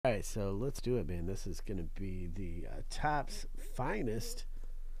Alright, so let's do it, man. This is going to be the Topps Finest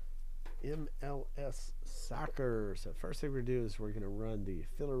MLS Soccer. So first thing we're going to do is we're going to run the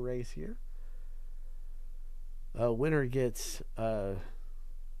filler race here. Winner gets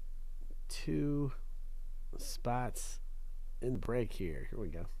 2 spots in the break here. Here we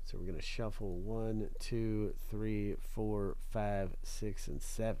go. So we're going to shuffle 1, 2, 3, 4, 5, 6, and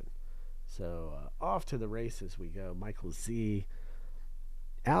 7. So off to the races we go. Michael Z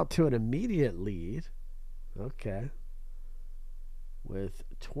out to an immediate lead. Okay. With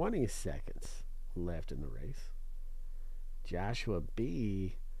 20 seconds left in the race. Joshua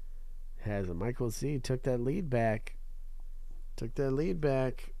B has a Michael Z took that lead back.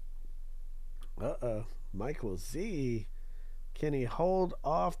 Uh-oh. Michael Z, can he hold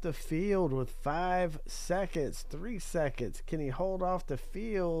off the field with 5 seconds, 3 seconds? Can he hold off the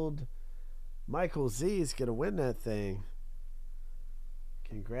field? Michael Z is going to win that thing.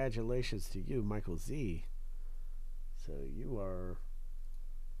 Congratulations to you, Michael Z. So you are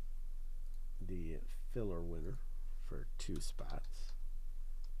the filler winner for 2 spots.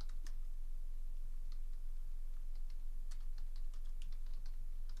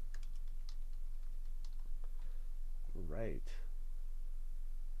 Right.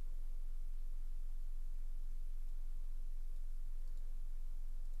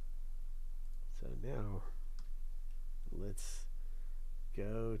 So now let's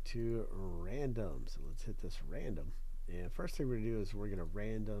go to random. So let's hit this random. And first thing we're going to do is we're going to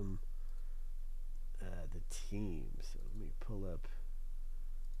random the teams. So let me pull up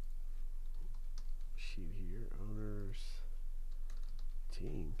sheet here. Owners,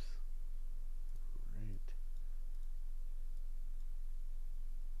 teams. Right.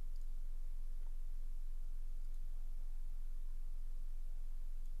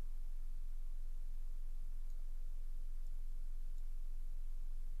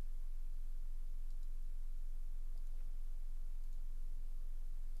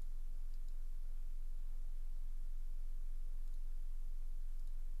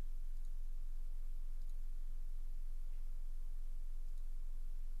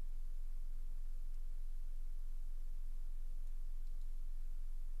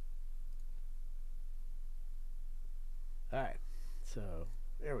 All right. So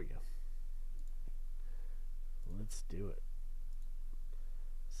there we go. Let's do it.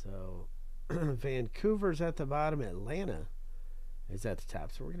 So Vancouver's at the bottom. Atlanta is at the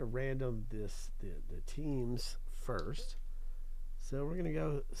top. So we're going to random the teams first. So we're going to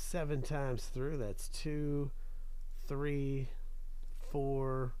go 7 times through. That's 2, 3,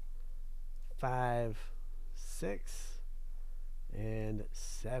 4, 5, 6, and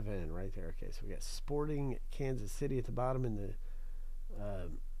 7 right there. Okay, so we got Sporting Kansas City at the bottom and the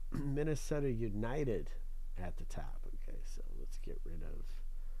Minnesota United at the top. Okay, so let's get rid of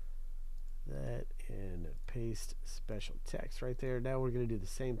that and paste special text right there. Now we're going to do the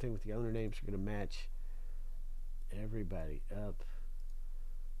same thing with the owner names. We're going to match everybody up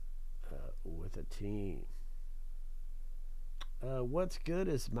with a team. What's good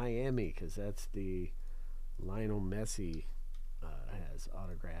is Miami, because that's the Lionel Messi has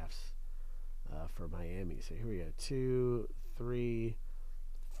autographs for Miami. So here we go. 2, 3,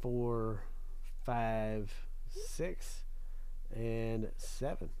 4, 5, 6, and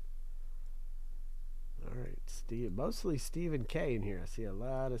 7. All right, Steve. Mostly Stephen K in here. I see a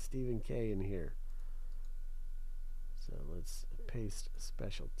lot of Stephen K in here. So let's paste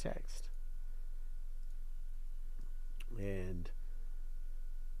special text. And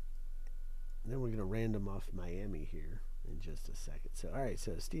then we're going to random off Miami here in just a second. So, all right,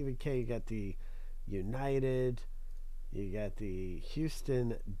 so Stephen K, you got the United, you got the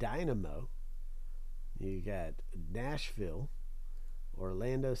Houston Dynamo, you got Nashville,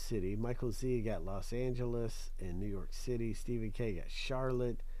 Orlando City. Michael Z, you got Los Angeles and New York City. Stephen K, you got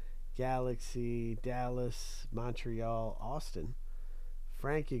Charlotte, Galaxy, Dallas, Montreal, Austin.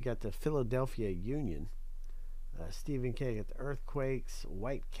 Frank, you got the Philadelphia Union. Stephen K got the Earthquakes,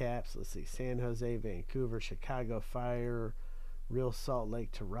 Whitecaps, let's see, San Jose, Vancouver, Chicago Fire, Real Salt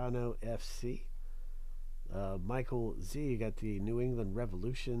Lake, Toronto FC. Michael Z got the New England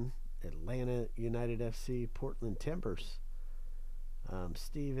Revolution, Atlanta United FC, Portland Timbers.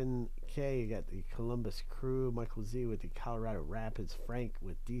 Stephen K got the Columbus Crew, Michael Z with the Colorado Rapids, Frank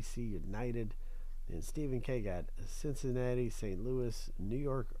with DC United, and Stephen K got Cincinnati, St. Louis, New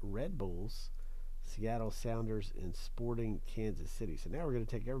York Red Bulls, Seattle Sounders, and Sporting Kansas City. So now we're going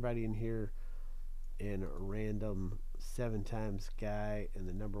to take everybody in here and random 7 times guy, and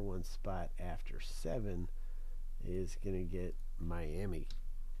the number 1 spot after 7 is going to get Miami,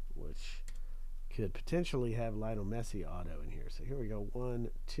 which could potentially have Lionel Messi auto in here. So here we go. 1,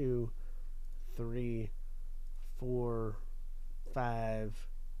 2, 3, 4, 5,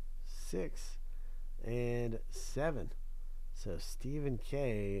 6, and 7. So Stephen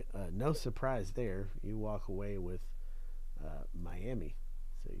K, no surprise there. You walk away with Miami.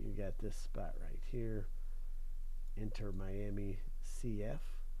 So you got this spot right here. Enter Miami CF.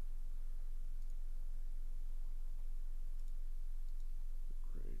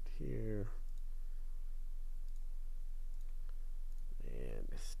 Right here. And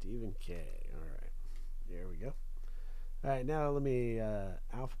Stephen K. All right. There we go. All right, now let me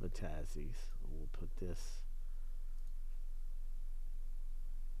alphabetize these. We'll put this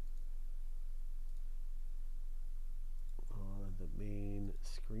on the main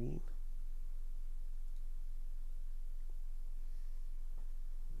screen.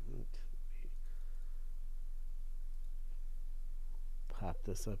 Pop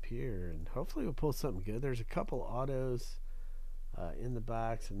this up here, and hopefully we'll pull something good. There's a couple autos in the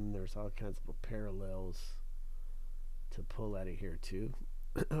box, and there's all kinds of parallels to pull out of here too.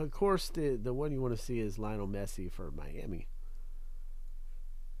 Of course, the one you want to see is Lionel Messi for Miami.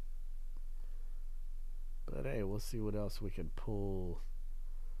 But hey, we'll see what else we can pull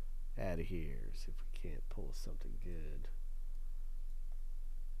out of here. See if we can't pull something good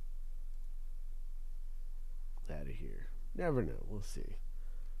out of here. Never know. We'll see.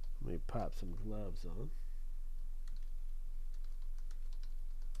 Let me pop some gloves on.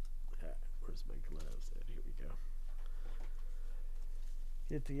 Alright, where's my gloves at? Here we go.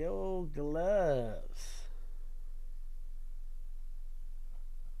 Get the old gloves.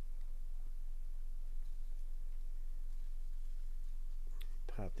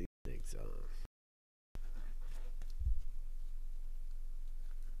 Pop these things on.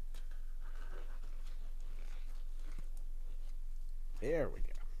 There we go.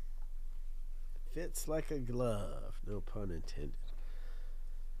 Fits like a glove. No pun intended.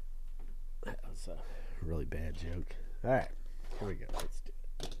 That was a really bad joke. Alright, here we go. Let's do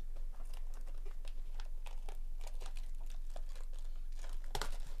it.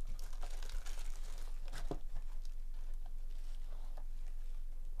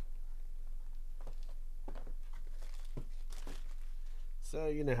 So,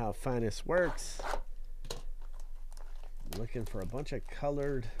 you know how Finest works. Looking for a bunch of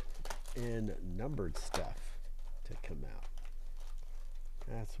colored and numbered stuff to come out.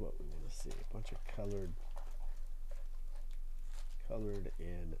 That's what we want to see. A bunch of colored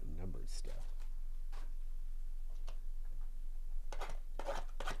and numbered stuff.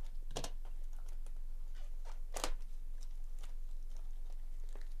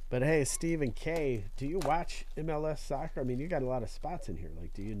 But hey, Stephen K, do you watch MLS soccer? I mean, you got a lot of spots in here.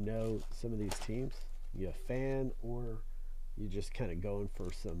 Like, do you know some of these teams? You a fan, or you just kind of going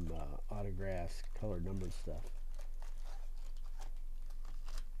for some autographs, color numbered stuff?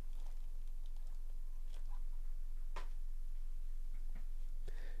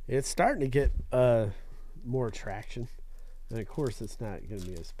 It's starting to get more traction. And of course, it's not going to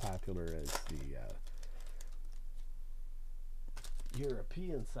be as popular as the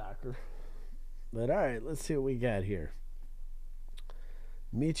European soccer. But all right, let's see what we got here.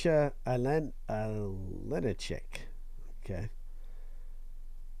 Micha Alenicek. Okay.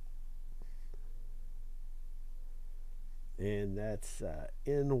 And that's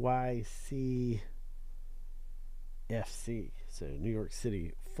NYC FC. So New York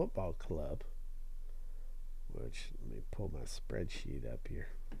City Football Club. Which, let me pull my spreadsheet up here.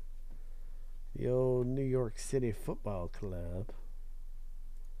 The old New York City Football Club.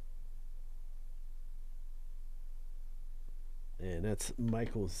 And that's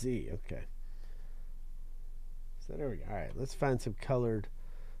Michael Z. Okay. So there we go. All right, let's find some colored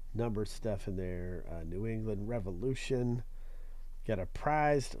numbered stuff in there. New England Revolution. Got a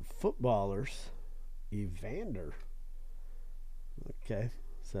prized footballers. Evander. Okay.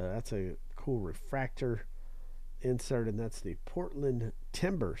 So that's a cool refractor insert, and that's the Portland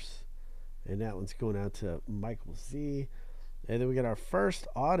Timbers. And that one's going out to Michael Z. And then we got our first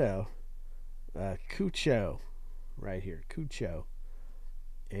auto. Cucho. Right here, Cucho.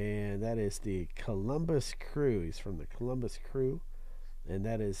 And that is the Columbus Crew. He's from the Columbus Crew. And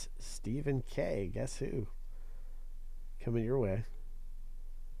that is Stephen K. Guess who? Coming your way.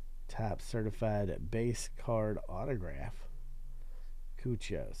 Top certified base card autograph.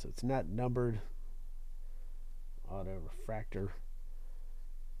 Cucho. So it's not numbered. Auto refractor.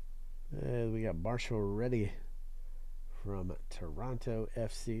 And we got Marshall Reddy from Toronto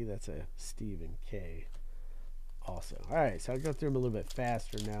FC. That's a Stephen K. Also. Alright, so I'll go through them a little bit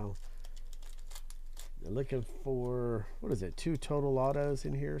faster now. They're looking for, what is it, 2 total autos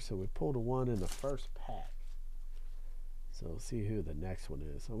in here. So we pulled a 1 in the first pack. So we'll see who the next one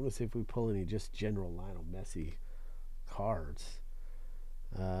is. I want to see if we pull any just general Lionel Messi cards.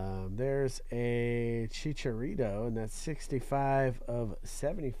 There's a Chicharito, and that's 65 of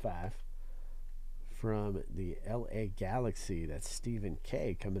 75 from the LA Galaxy. That's Stephen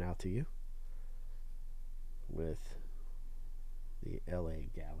K coming out to you with the LA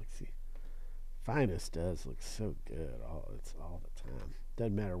Galaxy. Finest does look so good. It's all the time.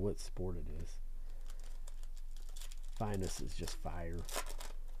 Doesn't matter what sport it is. Finest is just fire.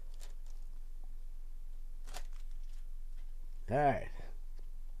 All right.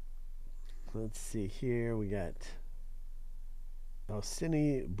 Let's see here. We got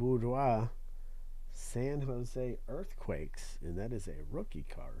Osini Boudoir, San Jose Earthquakes, and that is a rookie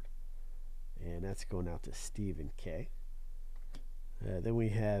card. And that's going out to Stephen K. Then we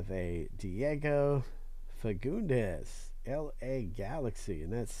have a Diego Fagundes, LA Galaxy,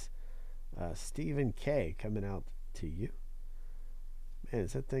 and that's Stephen K coming out to you. Man,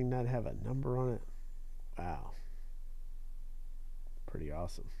 does that thing not have a number on it? Wow. Pretty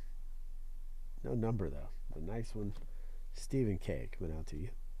awesome. No number, though. A nice one. Stephen K coming out to you.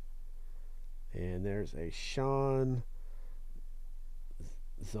 And there's a Sean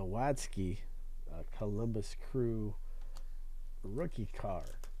Zawadsky, Columbus Crew rookie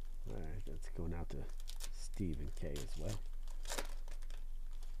card. All right, that's going out to Stephen K as well.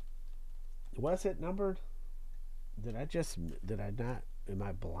 Was it numbered? Did I not? Am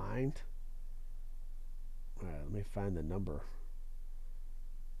I blind? All right, let me find the number.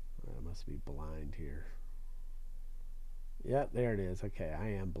 I must be blind here. Yep, there it is. Okay, I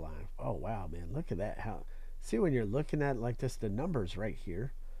am blind. Oh, wow, man. Look at that. See, when you're looking at it like this, the number's right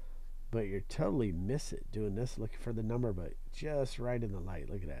here, but you totally miss it doing this, looking for the number, but just right in the light.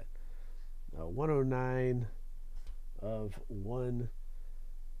 Look at that. 109 of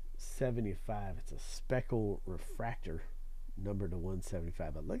 175. It's a speckle refractor, number to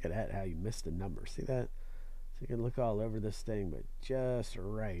 175. But look at that, how you missed the number. See that? So you can look all over this thing, but just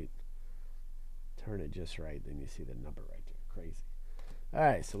right. Turn it just right, then you see the number right there. Crazy. All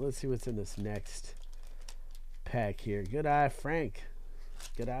right, so let's see what's in this next pack here. Good eye, Frank.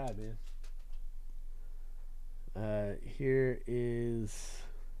 Good eye, man. Here is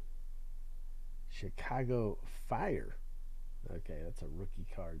Chicago Fire. Okay, that's a rookie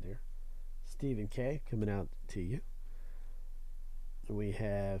card there. Stephen K coming out to you. We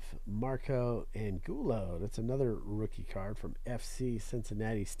have Marco Angulo. That's another rookie card from FC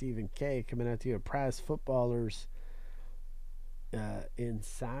Cincinnati. Stephen K coming out to you. Prize Footballers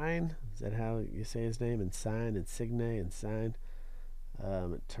Insign. Is that how you say his name? Insign, Insigne, Insign.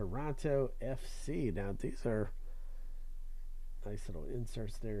 Toronto FC. Now, these are nice little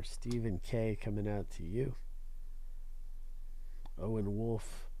inserts there. Stephen K coming out to you. Owen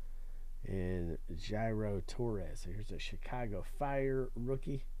Wolf and Jairo Torres. So here's a Chicago Fire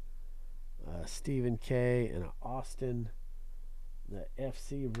rookie. Stephen K and an Austin, the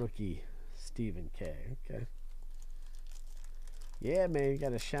FC rookie, Stephen K. Okay. Yeah, man, you got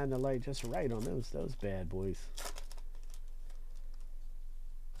to shine the light just right on those bad boys.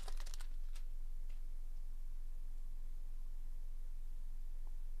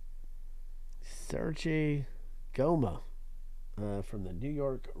 Sergey Goma. From the New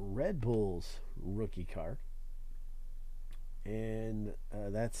York Red Bulls rookie card. And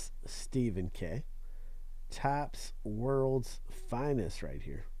that's Stephen K. Topps World's Finest right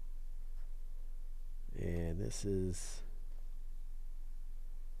here. And this is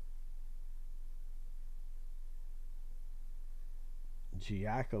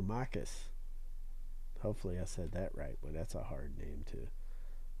Giacomakis. Hopefully I said that right, but that's a hard name to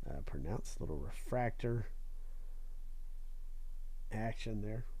pronounce. Little refractor action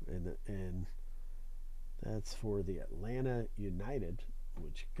there, and that's for the Atlanta United,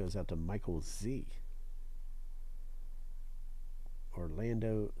 which goes out to Michael Z.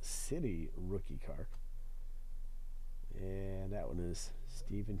 Orlando City rookie card, and that one is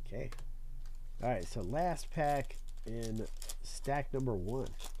Stephen K. All right, so last pack in stack number 1.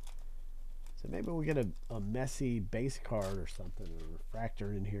 So maybe we'll get a Messi base card or something, or a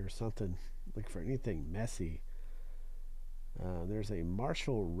refractor in here or something. Look for anything Messi. There's a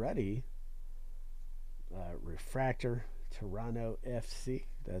Marshall Ruddy refractor, Toronto FC.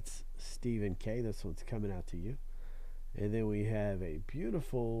 That's Stephen K. This one's coming out to you. And then we have a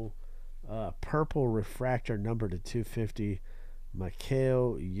beautiful purple refractor, number to 250,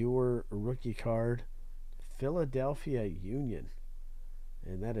 Mikhail Ewer rookie card, Philadelphia Union.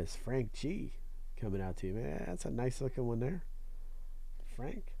 And that is Frank G coming out to you. Man, that's a nice looking one there.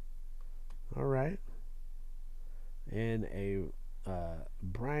 Frank. All right. And a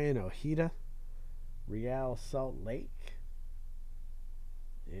Brian Ojeda, Real Salt Lake.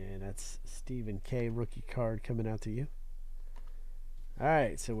 And that's Stephen K. rookie card coming out to you. All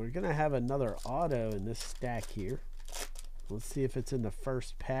right, so we're going to have another auto in this stack here. Let's see if it's in the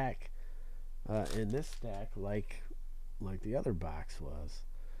first pack in this stack like the other box was.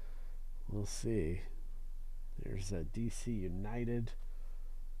 We'll see. There's a DC United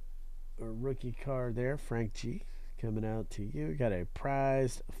rookie card there, Frank G. Coming out to you. Got a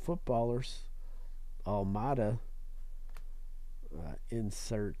prized footballers Almada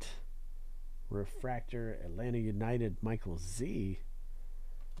insert refractor Atlanta United Michael Z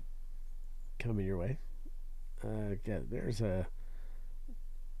coming your way. There's a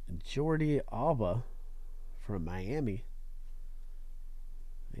Jordi Alba from Miami,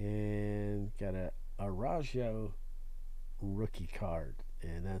 and got a Araujo rookie card,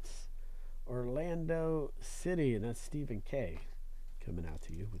 and that's Orlando City, and that's Stephen K. coming out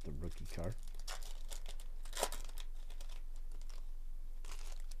to you with the rookie card.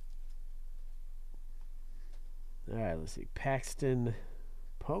 All right, let's see. Paxton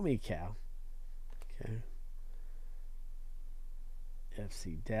Pomykal. Okay.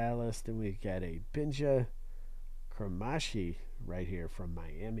 FC Dallas. Then we've got a Benja Kramashi right here from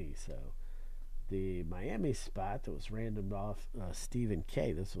Miami. So the Miami spot that was randomed off Stephen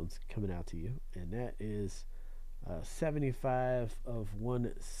K. This one's coming out to you. And that is 75 of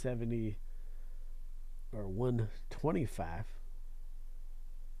 170 or 125.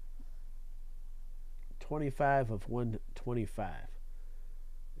 25 of 125.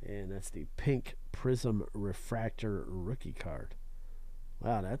 And that's the pink prism refractor rookie card.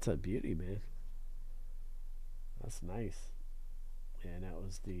 Wow, that's a beauty, man. That's nice. And that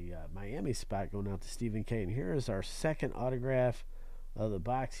was the Miami spot going out to Stephen K. And here is our second autograph of the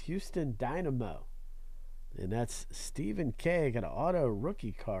box, Houston Dynamo. And that's Stephen K. Got an auto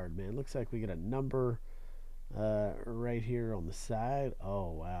rookie card, man. Looks like we got a number right here on the side.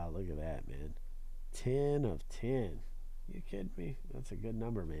 Oh, wow, look at that, man. 10 of 10. You kidding me? That's a good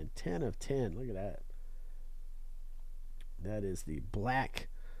number, man. 10 of 10. Look at that. That is the black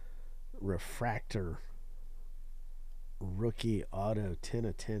refractor rookie auto. 10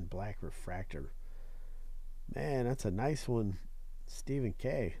 of 10 black refractor. Man, that's a nice one. Stephen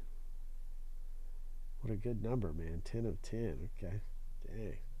K. What a good number, man. 10 of 10. Okay.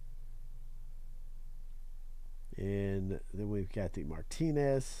 Dang. And then we've got the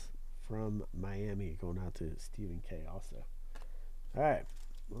Martinez from Miami going out to Stephen K. also. All right.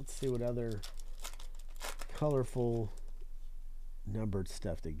 Let's see what other colorful numbered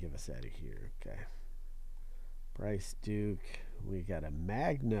stuff they give us out of here. Okay. Bryce Duke. We got a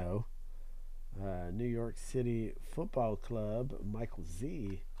Magno. New York City Football Club. Michael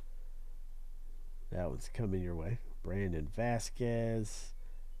Z. That one's coming your way. Brandon Vasquez.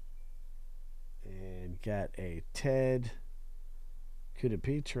 And got a Ted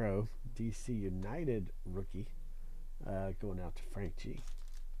Cudipetro, DC United rookie, going out to Frank G.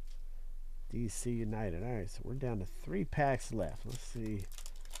 DC United. All right, so we're down to 3 packs left. Let's see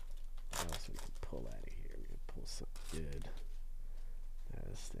what else we can pull out of here. We can pull something good.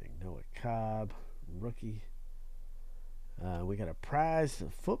 This thing, Noah Cobb, rookie. We got a prize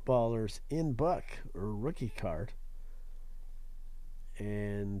footballers in Buck rookie card,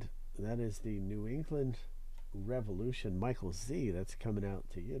 and that is the New England Revolution Michael Z. That's coming out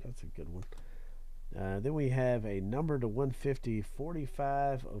to you. That's a good one. Then we have a number to 150,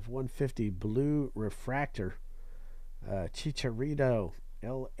 45 of 150 blue refractor. Chicharito,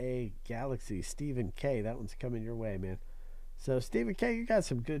 LA Galaxy, Stephen K. That one's coming your way, man. So Stephen K, you got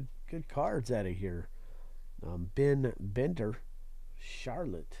some good cards out of here. Ben Bender,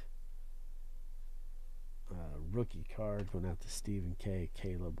 Charlotte. Rookie card going out to Stephen K.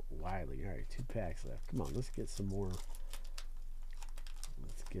 Caleb Wiley. All right, 2 packs left. Come on, let's get some more.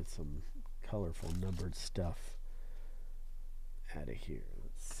 Let's get some colorful numbered stuff out of here.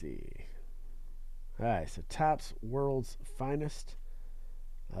 Let's see. All right, so Topps World's Finest.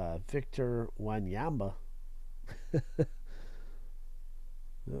 Victor Wanyama.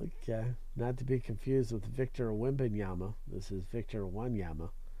 Okay, not to be confused with Victor Wembanyama. This is Victor Wanyama.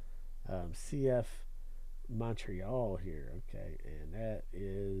 CF Montreal here. Okay, and that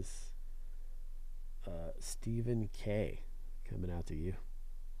is Stephen K. coming out to you.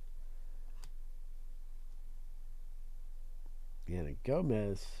 And a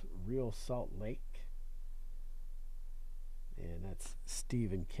Gomez, Real Salt Lake. And that's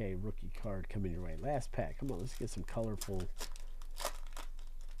Stephen K. rookie card coming your way. Last pack. Come on, let's get some colorful,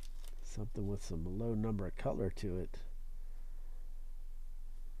 something with some low number of color to it.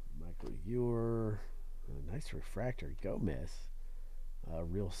 Michael Ewer. A nice refractor. Gomez.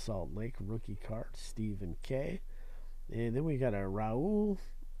 Real Salt Lake rookie card. Stephen K. And then we got a Raul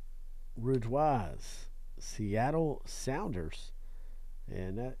Ruiz. Seattle Sounders.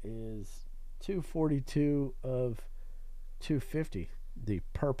 And that is 242 of 250. The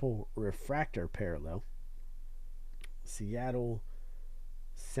purple refractor parallel. Seattle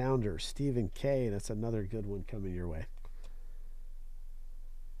Sounders. Stephen K. That's another good one coming your way.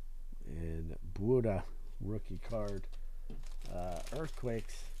 And Buda rookie card.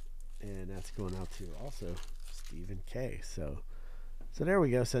 Earthquakes. And that's going out to also Stephen K. So there we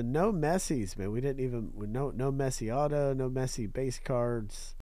go. So no Messi's, man. We didn't even no Messi auto, no Messi base cards.